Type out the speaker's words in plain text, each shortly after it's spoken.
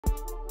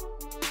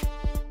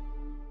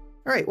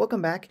All right,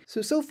 welcome back.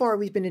 So far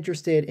we've been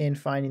interested in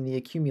finding the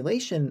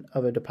accumulation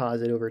of a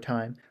deposit over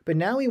time, but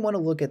now we want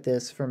to look at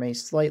this from a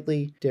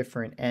slightly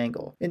different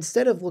angle.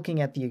 Instead of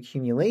looking at the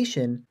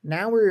accumulation,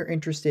 now we're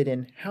interested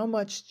in how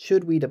much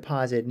should we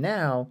deposit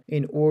now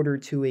in order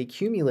to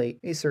accumulate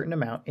a certain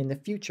amount in the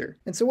future.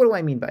 And so what do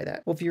I mean by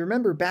that? Well, if you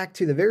remember back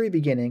to the very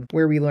beginning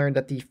where we learned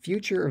that the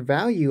future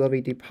value of a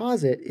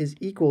deposit is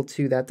equal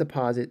to that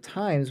deposit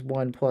times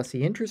 1 plus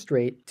the interest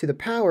rate to the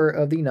power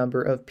of the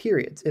number of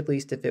periods, at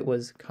least if it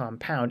was compound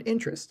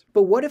interest.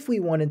 But what if we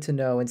wanted to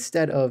know,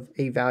 instead of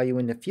a value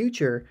in the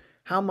future,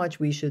 how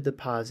much we should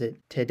deposit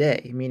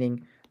today,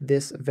 meaning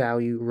this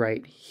value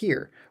right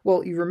here?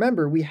 Well, you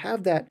remember we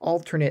have that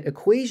alternate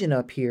equation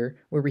up here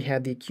where we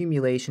have the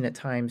accumulation at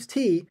times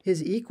t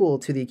is equal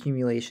to the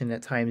accumulation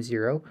at time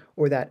 0,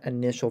 or that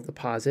initial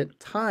deposit,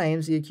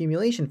 times the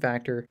accumulation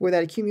factor, where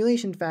that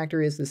accumulation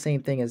factor is the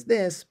same thing as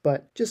this,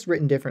 but just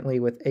written differently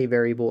with a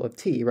variable of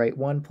t, right?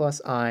 1 plus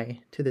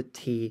I to the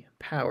t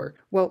power.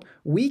 Well,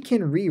 we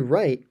can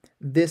rewrite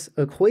this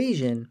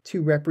equation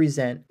to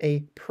represent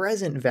a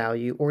present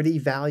value, or the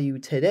value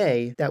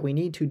today that we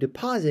need to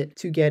deposit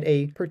to get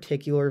a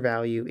particular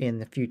value in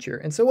the future.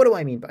 And so what do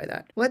I mean by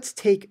that? Let's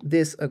take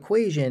this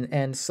equation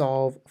and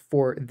solve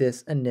for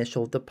this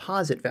initial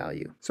deposit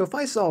value. So if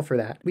I solve for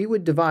that, we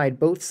would divide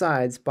both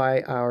sides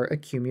by our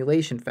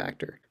accumulation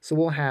factor. So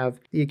we'll have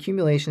the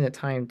accumulation at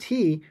time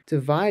t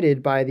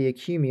divided by the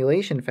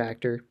accumulation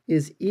factor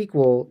is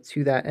equal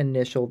to that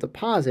initial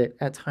deposit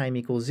at time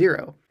equals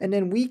 0. And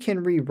then we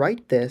can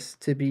rewrite this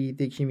to be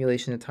the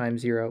accumulation at time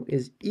 0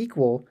 is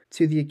equal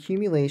to the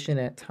accumulation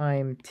at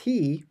time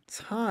t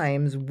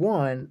times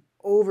 1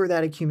 over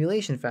that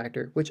accumulation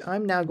factor, which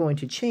I'm now going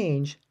to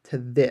change to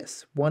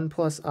this, 1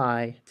 plus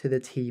I to the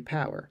t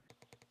power.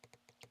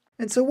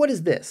 And so what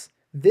is this?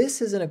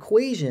 This is an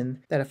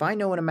equation that if I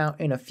know an amount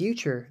in a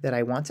future that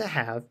I want to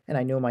have, and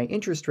I know my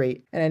interest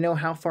rate, and I know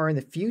how far in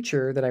the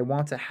future that I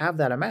want to have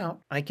that amount,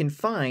 I can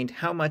find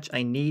how much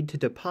I need to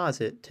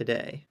deposit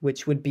today,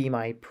 which would be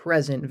my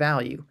present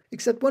value.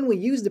 Except when we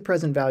use the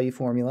present value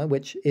formula,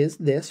 which is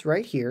this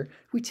right here,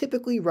 we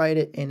typically write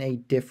it in a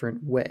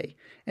different way.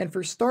 And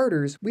for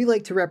starters, we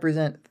like to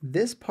represent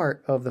this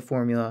part of the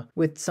formula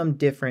with some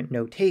different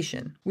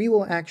notation. We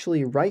will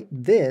actually write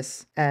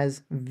this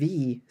as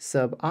V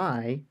sub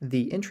I,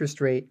 the interest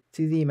rate,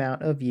 to the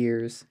amount of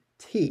years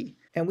t.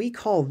 And we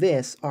call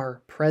this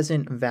our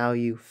present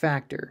value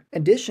factor.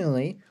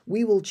 Additionally,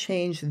 we will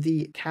change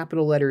the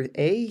capital letter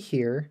A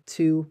here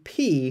to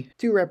P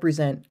to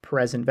represent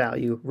present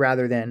value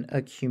rather than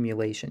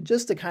accumulation,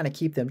 just to kind of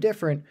keep them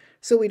different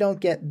so we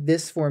don't get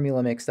this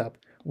formula mixed up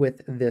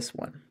with this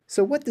one.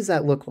 So what does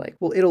that look like?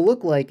 Well, it'll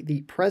look like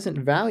the present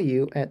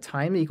value at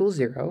time equals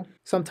 0.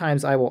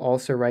 Sometimes I will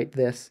also write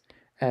this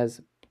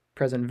as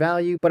present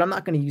value, but I'm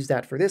not going to use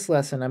that for this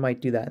lesson. I might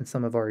do that in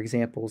some of our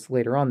examples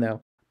later on though.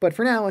 But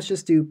for now, let's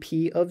just do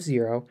P of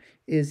 0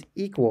 is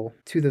equal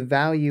to the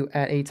value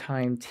at a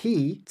time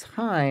t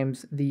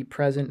times the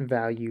present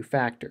value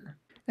factor.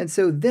 And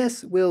so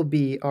this will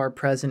be our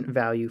present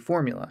value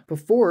formula.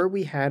 Before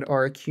we had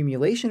our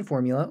accumulation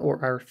formula,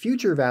 or our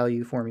future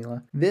value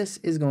formula, this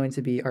is going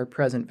to be our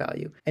present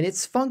value. And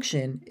its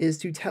function is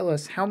to tell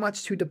us how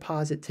much to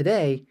deposit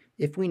today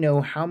if we know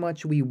how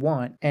much we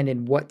want and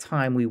in what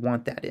time we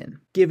want that in,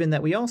 given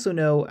that we also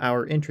know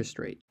our interest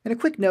rate. And a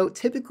quick note,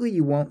 typically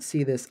you won't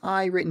see this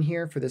I written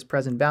here for this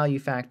present value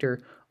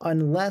factor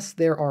unless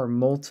there are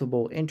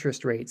multiple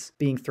interest rates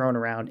being thrown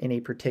around in a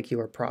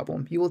particular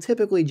problem. You will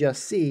typically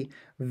just see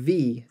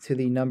V to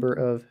the number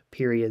of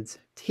periods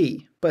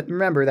t. But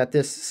remember that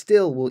this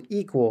still will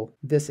equal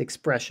this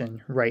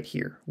expression right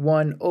here,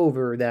 1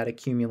 over that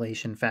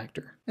accumulation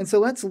factor. And so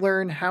let's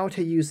learn how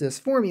to use this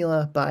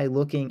formula by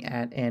looking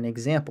at an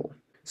example.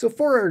 So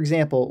for our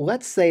example,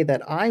 let's say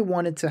that I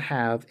wanted to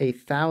have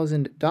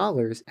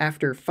 $1,000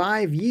 after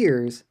 5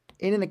 years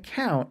in an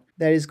account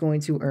that is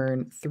going to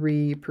earn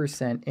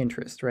 3%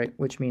 interest, right?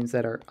 Which means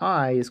that our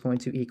I is going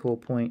to equal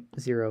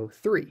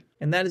 0.03.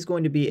 And that is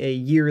going to be a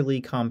yearly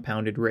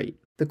compounded rate.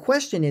 The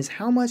question is,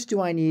 how much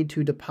do I need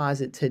to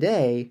deposit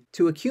today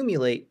to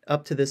accumulate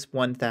up to this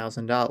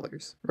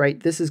 $1,000, right?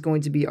 This is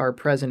going to be our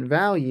present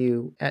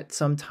value at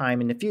some time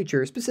in the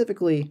future,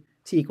 specifically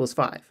t equals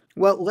 5.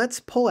 Well, let's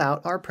pull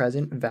out our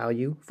present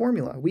value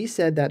formula. We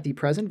said that the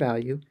present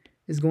value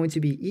is going to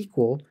be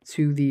equal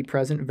to the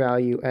present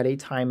value at a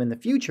time in the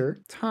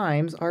future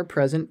times our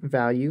present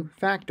value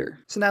factor.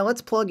 So now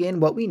let's plug in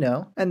what we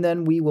know, and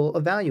then we will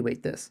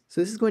evaluate this.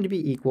 So this is going to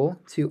be equal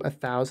to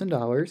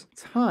 $1,000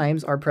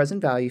 times our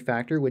present value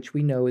factor, which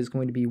we know is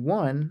going to be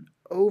 1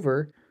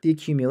 over the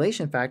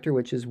accumulation factor,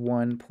 which is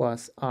 1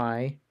 plus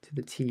I to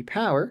the t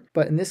power.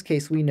 But in this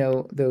case, we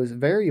know those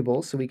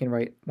variables, so we can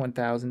write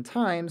 1,000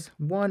 times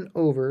 1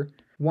 over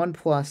 1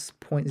 plus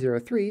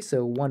 0.03,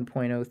 so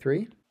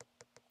 1.03.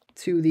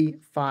 to the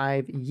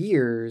 5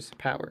 years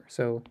power,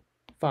 so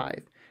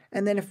 5.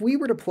 And then if we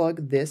were to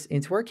plug this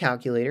into our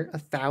calculator,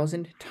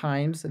 1,000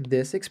 times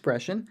this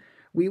expression,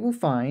 we will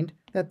find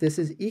that this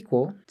is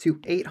equal to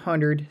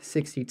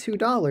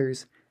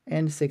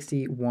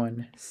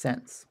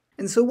 $862.61.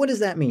 And so what does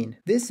that mean?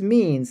 This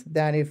means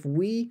that if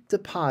we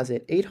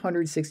deposit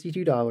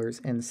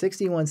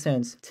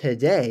 $862.61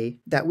 today,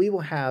 that we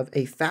will have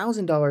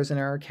 $1,000 in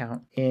our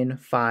account in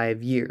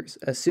 5 years,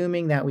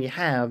 assuming that we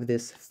have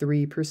this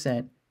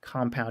 3%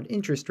 compound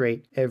interest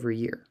rate every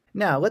year.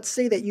 Now, let's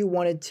say that you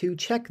wanted to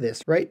check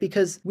this, right?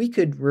 Because we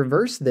could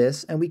reverse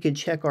this and we could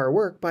check our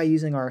work by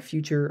using our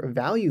future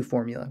value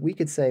formula. We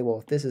could say, well,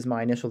 if this is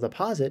my initial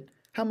deposit,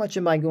 how much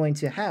am I going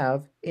to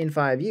have in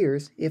 5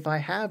 years if I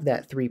have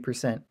that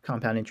 3%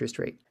 compound interest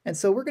rate? And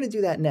so we're going to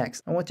do that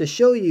next. I want to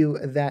show you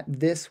that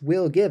this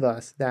will give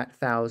us that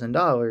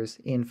 $1,000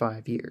 in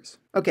 5 years.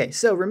 Okay,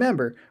 so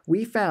remember,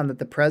 we found that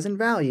the present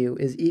value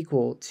is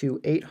equal to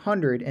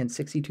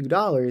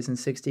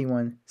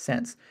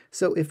 $862.61.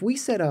 So if we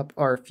set up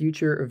our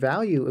future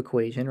value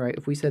equation, right,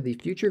 if we said the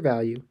future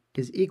value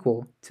is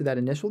equal to that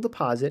initial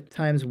deposit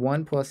times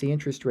 1 plus the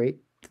interest rate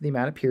to the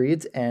amount of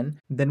periods n,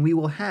 then we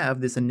will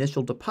have this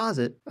initial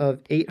deposit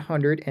of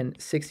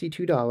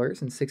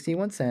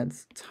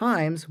 $862.61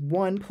 times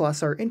 1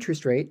 plus our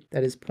interest rate,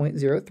 that is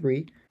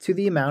 0.03, to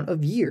the amount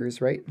of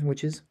years, right,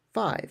 which is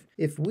 5.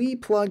 If we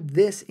plug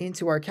this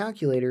into our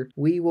calculator,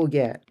 we will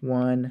get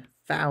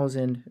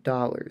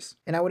 $1,000.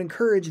 And I would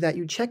encourage that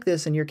you check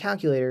this in your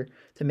calculator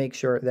to make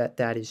sure that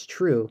that is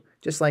true,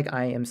 just like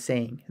I am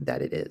saying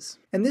that it is.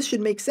 And this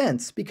should make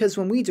sense because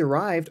when we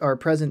derived our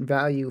present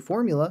value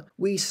formula,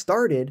 we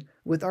started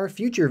with our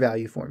future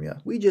value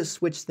formula. We just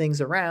switched things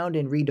around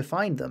and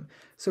redefined them.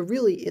 So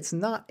really, it's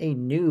not a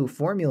new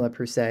formula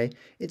per se,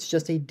 it's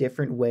just a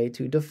different way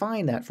to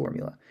define that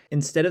formula.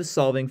 Instead of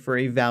solving for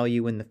a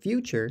value in the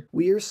future,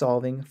 we are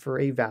solving for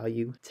a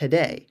value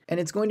today. And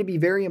it's going to be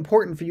very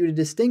important for you to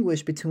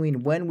distinguish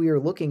between when we are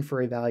looking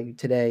for a value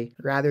today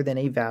rather than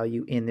a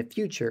value in the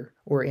future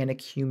or an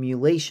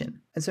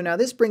accumulation. And so now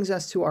this brings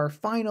us to our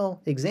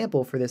final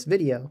example for this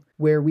video,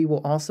 where we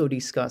will also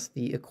discuss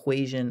the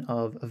equation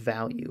of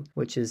value,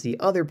 which is the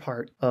other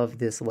part of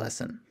this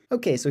lesson.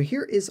 Okay, so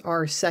here is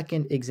our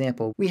second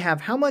example. We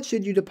have how much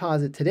should you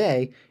deposit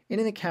today in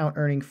an account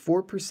earning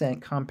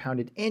 4%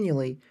 compounded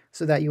annually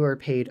so that you are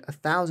paid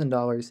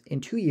 $1,000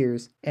 in 2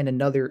 years and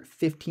another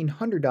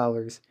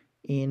 $1,500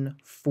 in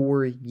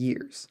 4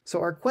 years. So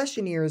our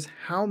question here is,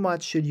 how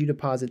much should you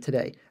deposit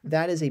today?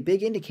 That is a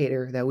big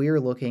indicator that we are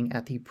looking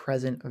at the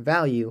present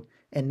value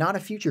and not a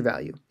future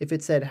value. If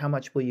it said how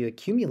much will you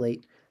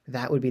accumulate,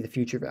 that would be the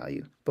future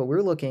value. But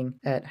we're looking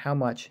at how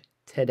much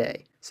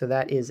today. So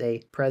that is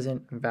a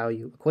present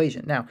value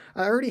equation. Now,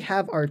 I already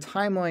have our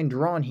timeline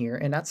drawn here,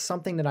 and that's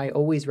something that I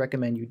always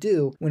recommend you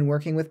do when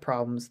working with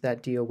problems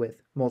that deal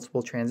with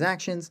multiple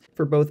transactions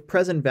for both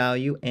present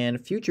value and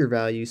future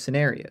value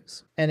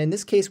scenarios. And in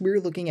this case,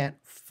 we're looking at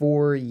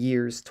 4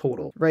 years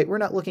total, right? We're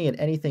not looking at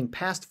anything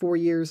past 4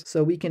 years,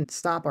 so we can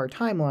stop our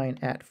timeline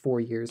at 4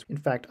 years. In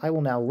fact, I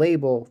will now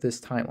label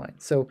this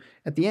timeline. So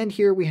at the end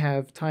here, we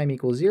have time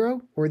equals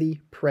 0, or the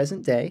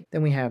present day.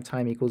 Then we have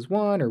time equals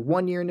 1, or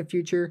 1 year in the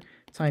future.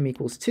 Time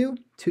equals 2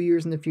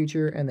 years in the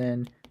future, and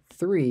then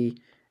 3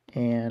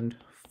 and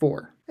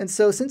 4. And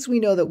so since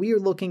we know that we are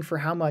looking for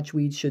how much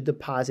we should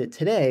deposit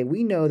today,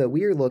 we know that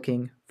we are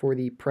looking for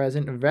the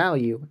present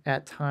value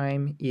at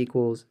time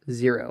equals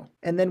 0.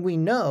 And then we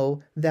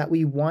know that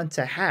we want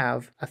to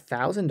have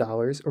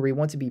 $1,000, or we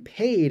want to be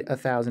paid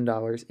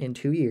 $1,000 in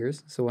 2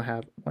 years. So we'll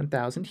have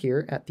 1,000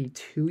 here at the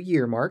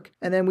 2-year mark.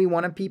 And then we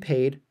want to be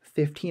paid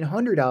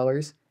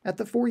 $1,500 at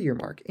the 4-year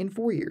mark in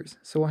 4 years.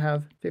 So we'll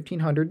have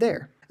 $1,500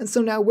 there. And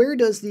so now where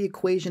does the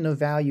equation of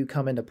value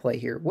come into play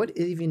here? What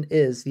even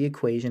is the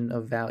equation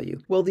of value?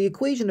 Well, the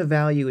equation of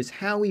value is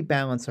how we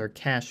balance our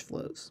cash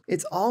flows.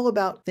 It's all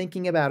about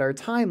thinking about our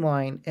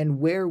timeline and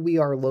where we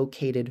are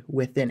located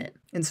within it.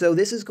 And so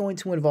this is going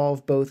to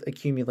involve both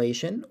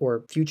accumulation,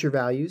 or future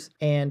values,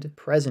 and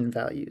present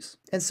values.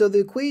 And so the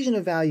equation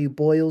of value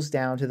boils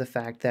down to the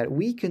fact that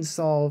we can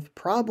solve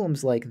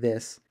problems like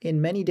this in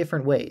many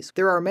different ways.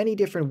 There are many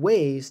different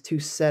ways to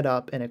set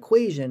up an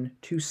equation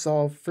to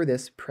solve for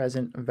this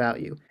present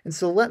value. And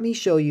so let me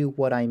show you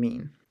what I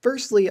mean.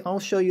 Firstly, I'll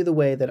show you the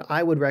way that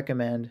I would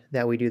recommend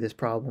that we do this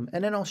problem,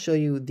 and then I'll show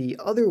you the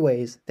other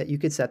ways that you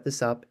could set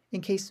this up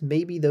in case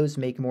maybe those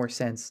make more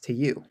sense to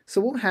you.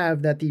 So we'll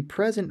have that the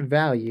present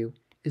value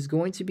is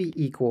going to be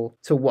equal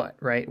to what,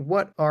 right?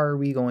 What are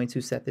we going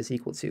to set this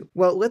equal to?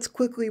 Well, let's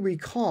quickly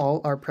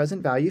recall our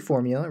present value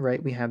formula,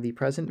 right? We have the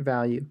present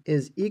value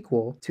is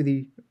equal to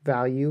the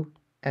value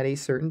at a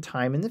certain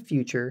time in the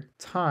future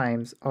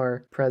times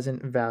our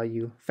present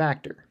value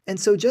factor. And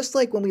so just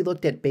like when we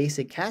looked at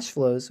basic cash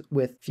flows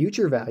with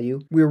future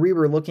value, where we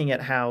were looking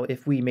at how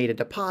if we made a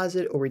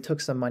deposit or we took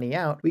some money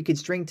out, we could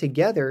string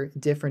together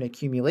different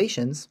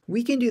accumulations,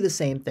 we can do the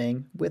same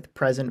thing with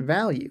present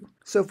value.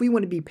 So if we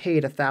want to be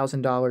paid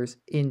 $1,000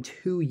 in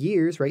 2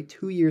 years, right,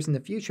 2 years in the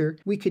future,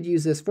 we could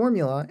use this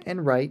formula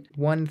and write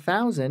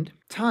 1,000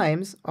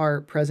 times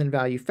our present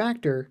value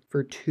factor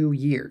for 2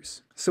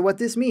 years. So what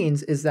this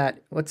means is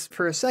that, let's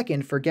for a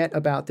second forget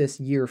about this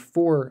year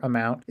 4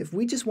 amount. If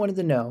we just wanted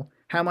to know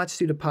how much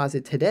to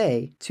deposit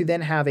today to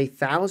then have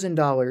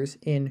 $1,000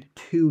 in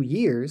 2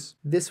 years,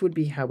 this would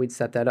be how we'd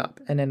set that up.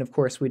 And then of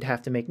course we'd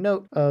have to make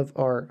note of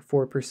our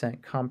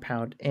 4%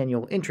 compound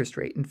annual interest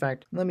rate. In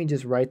fact, let me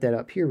just write that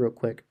up here real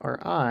quick. Our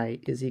I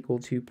is equal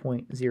to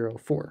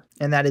 0.04.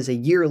 And that is a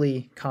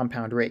yearly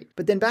compound rate.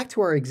 But then back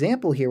to our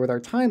example here with our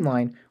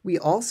timeline, we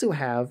also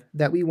have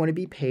that we want to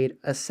be paid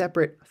a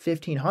separate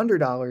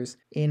 $1,500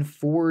 in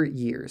 4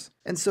 years.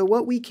 And so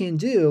what we can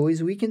do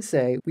is we can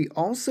say we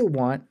also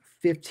want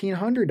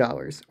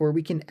 $1,500, or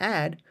we can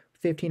add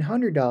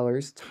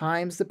 $1,500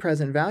 times the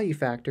present value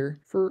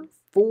factor for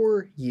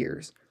 4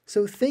 years.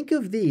 So think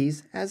of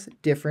these as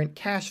different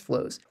cash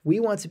flows. We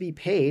want to be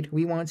paid,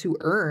 we want to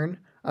earn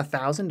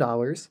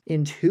 $1,000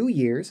 in 2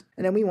 years,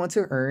 and then we want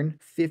to earn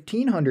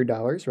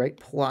 $1,500, right,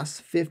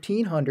 plus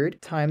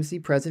 $1,500 times the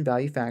present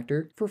value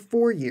factor for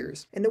 4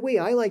 years. And the way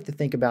I like to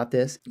think about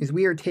this is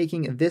we are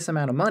taking this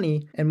amount of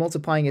money and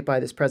multiplying it by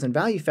this present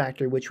value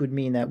factor, which would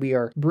mean that we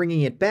are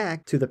bringing it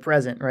back to the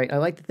present, right? I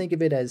like to think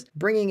of it as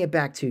bringing it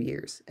back 2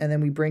 years, and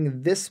then we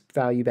bring this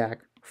value back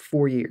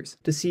 4 years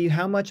to see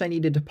how much I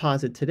need to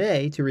deposit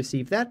today to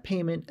receive that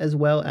payment as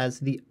well as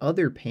the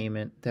other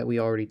payment that we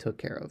already took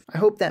care of. I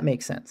hope that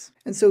makes sense.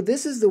 And so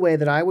this is the way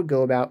that I would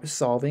go about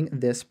solving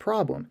this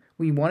problem.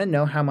 We want to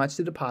know how much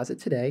to deposit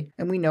today,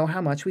 and we know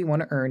how much we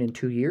want to earn in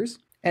 2 years,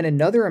 and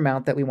another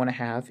amount that we want to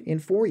have in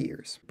 4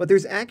 years. But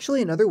there's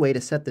actually another way to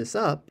set this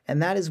up,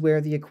 and that is where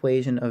the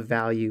equation of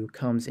value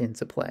comes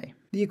into play.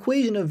 The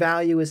equation of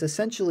value is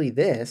essentially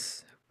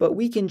this, but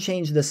we can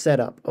change the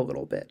setup a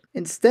little bit.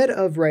 Instead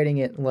of writing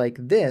it like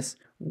this,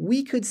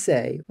 we could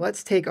say,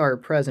 let's take our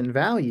present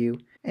value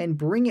and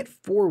bring it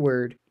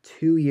forward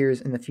 2 years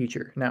in the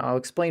future. Now, I'll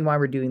explain why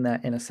we're doing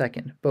that in a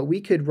second, but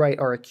we could write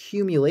our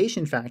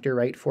accumulation factor,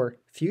 right, for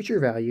future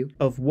value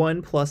of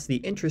 1 plus the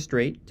interest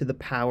rate to the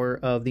power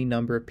of the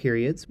number of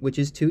periods, which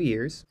is 2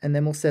 years, and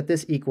then we'll set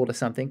this equal to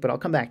something, but I'll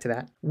come back to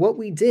that. What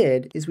we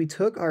did is we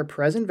took our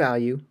present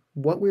value,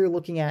 what we were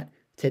looking at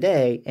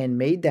today, and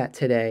made that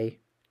today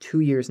 2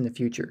 years in the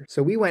future.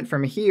 So we went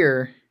from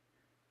here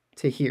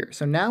to here.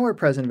 So now our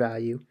present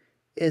value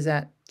is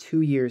at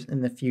 2 years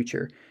in the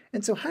future.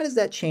 And so how does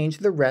that change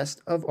the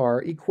rest of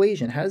our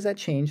equation? How does that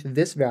change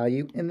this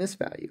value and this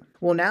value?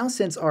 Well, now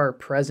since our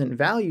present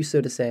value,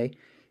 so to say,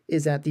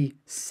 is at the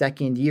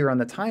second year on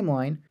the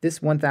timeline,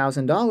 this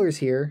 $1,000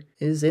 here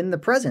is in the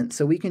present.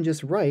 So we can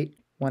just write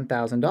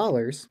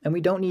 $1,000, and we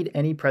don't need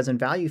any present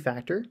value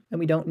factor, and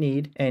we don't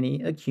need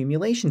any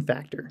accumulation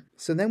factor.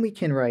 So then we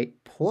can write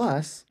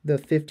plus the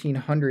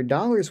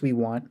 $1,500 we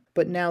want,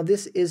 but now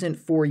this isn't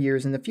 4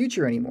 years in the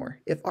future anymore.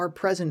 If our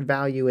present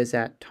value is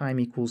at time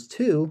equals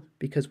 2,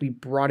 because we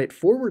brought it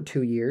forward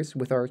 2 years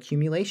with our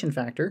accumulation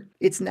factor,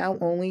 it's now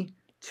only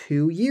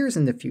 2 years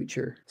in the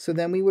future. So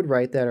then we would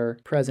write that our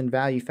present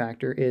value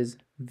factor is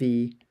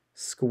V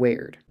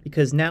squared,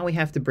 because now we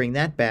have to bring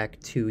that back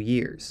 2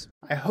 years.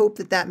 I hope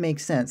that that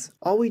makes sense.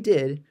 All we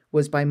did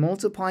was by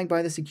multiplying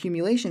by this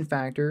accumulation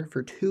factor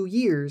for 2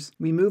 years,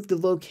 we moved the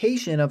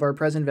location of our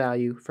present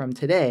value from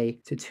today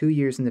to 2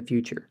 years in the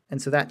future.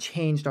 And so that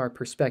changed our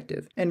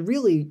perspective. And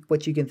really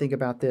what you can think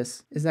about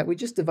this is that we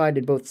just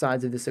divided both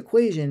sides of this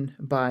equation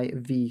by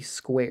V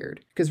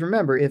squared. Because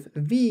remember, if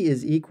Vt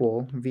is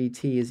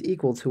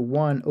equal to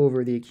 1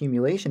 over the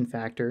accumulation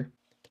factor,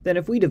 then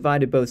if we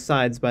divided both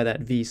sides by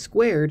that V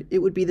squared, it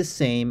would be the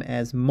same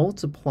as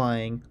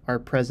multiplying our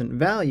present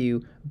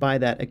value by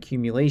that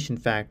accumulation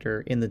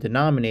factor in the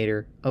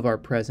denominator of our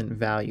present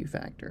value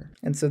factor.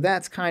 And so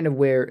that's kind of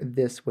where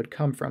this would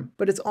come from.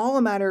 But it's all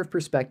a matter of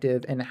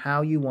perspective and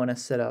how you want to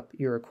set up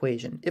your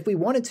equation. If we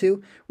wanted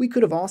to, we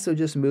could have also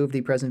just moved the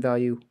present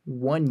value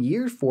 1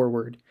 year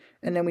forward,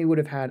 and then we would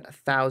have had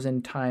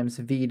 1,000 times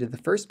V to the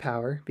first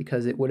power,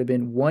 because it would have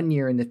been 1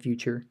 year in the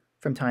future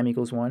from time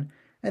equals 1.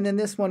 And then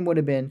this one would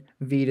have been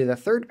V to the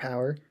third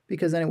power,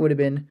 because then it would have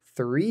been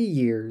 3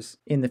 years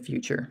in the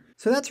future.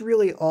 So that's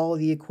really all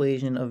the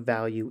equation of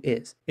value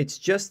is. It's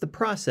just the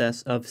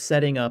process of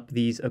setting up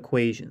these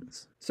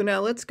equations. So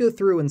now let's go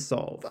through and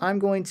solve. I'm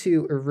going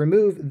to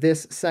remove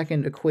this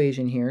second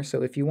equation here.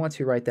 So if you want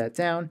to write that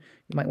down,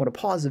 you might want to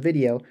pause the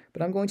video,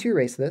 but I'm going to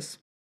erase this.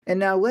 And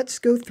now let's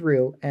go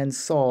through and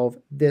solve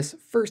this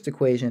first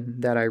equation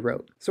that I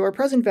wrote. So our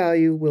present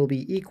value will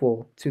be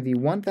equal to the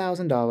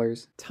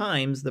 $1,000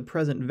 times the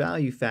present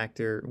value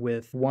factor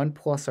with 1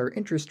 plus our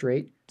interest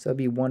rate, so it'd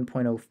be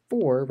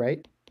 1.04,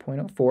 right?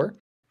 0.04,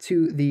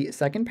 to the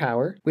second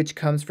power, which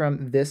comes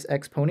from this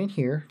exponent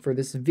here for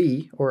this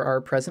V, or our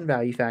present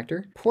value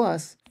factor,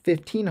 plus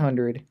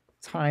 1,500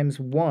 times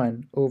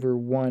 1 over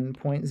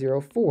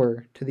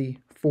 1.04 to the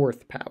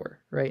fourth power,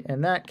 right?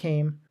 And that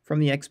came from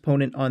the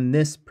exponent on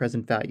this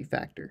present value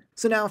factor.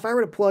 So now if I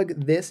were to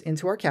plug this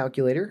into our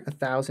calculator,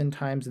 1,000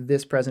 times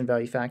this present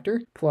value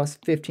factor plus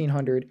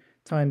 1,500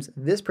 times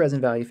this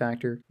present value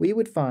factor, we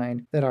would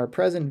find that our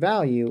present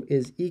value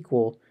is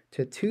equal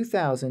to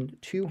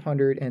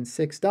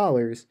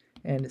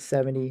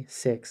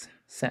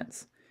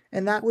 $2,206.76.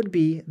 And that would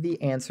be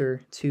the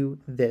answer to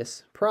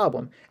this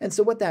problem. And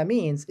so what that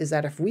means is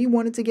that if we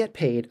wanted to get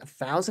paid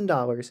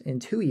 $1,000 in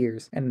 2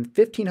 years and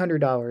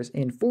 $1,500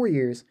 in 4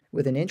 years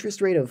with an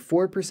interest rate of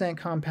 4%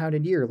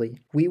 compounded yearly,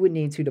 we would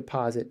need to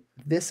deposit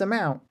this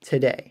amount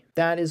today.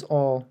 That is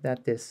all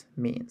that this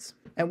means.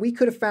 And we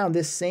could have found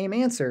this same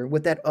answer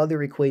with that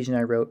other equation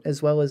I wrote,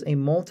 as well as a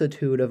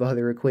multitude of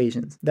other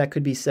equations that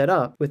could be set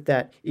up with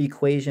that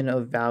equation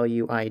of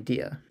value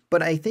idea.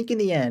 But I think in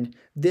the end,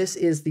 this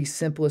is the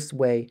simplest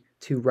way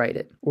to write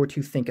it or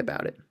to think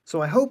about it.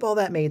 So I hope all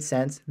that made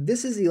sense.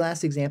 This is the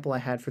last example I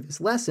had for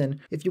this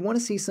lesson. If you want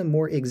to see some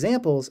more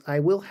examples, I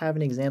will have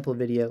an example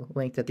video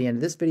linked at the end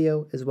of this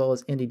video as well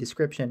as in the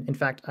description. In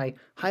fact, I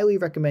highly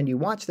recommend you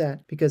watch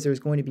that because there's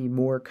going to be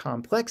more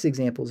complex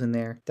examples in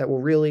there that will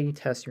really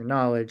test your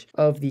knowledge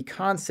of the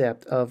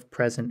concept of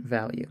present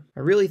value.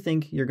 I really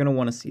think you're going to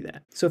want to see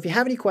that. So if you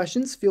have any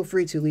questions, feel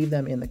free to leave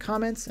them in the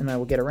comments and I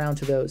will get around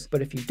to those.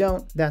 But if you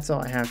don't, that's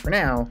all I have for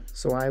now.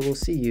 So I will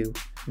see you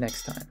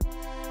next time.